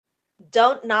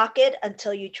don't knock it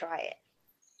until you try it.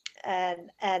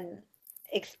 And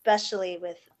especially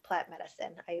with plant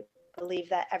medicine, I believe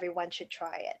that everyone should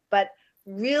try it, but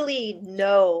really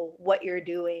know what you're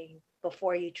doing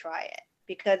before you try it.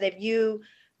 Because if you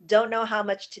don't know how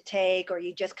much to take, or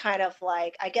you just kind of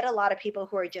like, I get a lot of people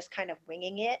who are just kind of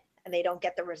winging it and they don't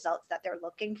get the results that they're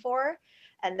looking for.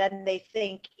 And then they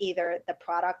think either the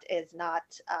product is not,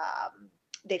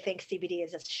 they think CBD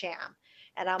is a sham.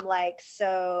 And I'm like,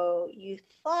 so you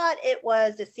thought it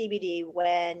was a CBD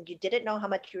when you didn't know how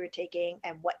much you were taking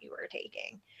and what you were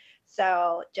taking.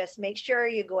 So just make sure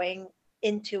you're going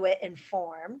into it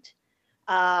informed,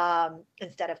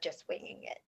 instead of just winging it.